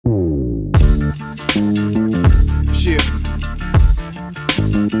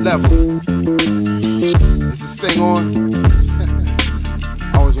level. Is this thing on?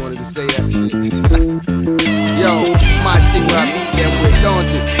 I always wanted to say that shit. Yo, my thing where I meet them with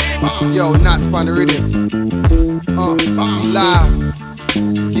daunted. Yo, Nottz on the rhythm. Live.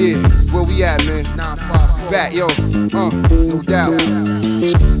 Yeah, where we at, man? 954. Back, yo. No doubt.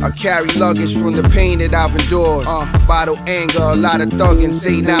 I carry luggage from the pain that I've endured. Bottle anger, a lot of thuggin'.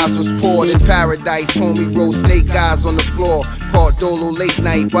 Say knives was poured in paradise. Homie roll snake eyes on the floor. Caught Dolo late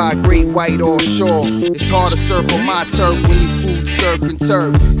night by a great white offshore. It's hard to surf on my turf when you food surfing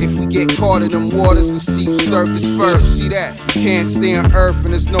turf. If we get caught in them waters, let's see who surface first. See that? You can't stay on earth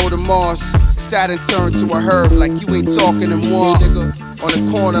and there's no remorse. Saturn turned to a herb like you ain't talking to more, nigga. On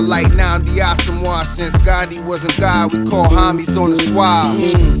the corner like now Asamoah. Since Gandhi wasn't God, we call homies on the swab.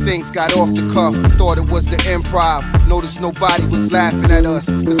 Things got off the cuff, thought it was the improv. Noticed nobody was laughing at us,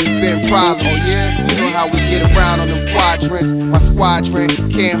 cause we been problems. Oh yeah? You know how we get around on them quadrants. My squadron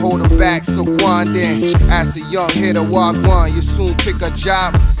can't hold them back, so Guan then. As a young hitter, walk one, you soon pick a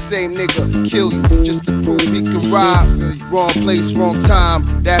job. Same nigga kill you just to prove he can rob. Wrong place, wrong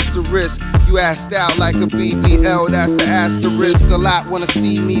time, that's the risk. You asked out like a BBL, that's an asterisk. A lot wanna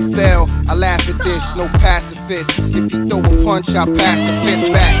see me fail, I laugh at this, no pacifist. If you throw a punch, I'll pass a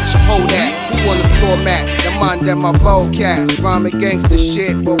fist back. Hold that, who on the floor mat? The man that my bow cat. Rhyming gangster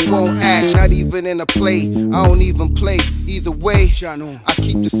shit, but won't act. Not even in a play, I don't even play. Either way, I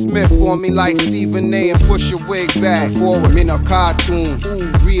keep the Smith on me like Stephen A. and push your wig back. Forward, in a cartoon.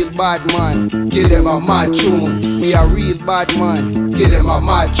 Real bad man, get them on my tune. We are real bad man, get them on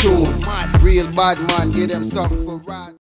my tune. Real bad man, get them something for ride.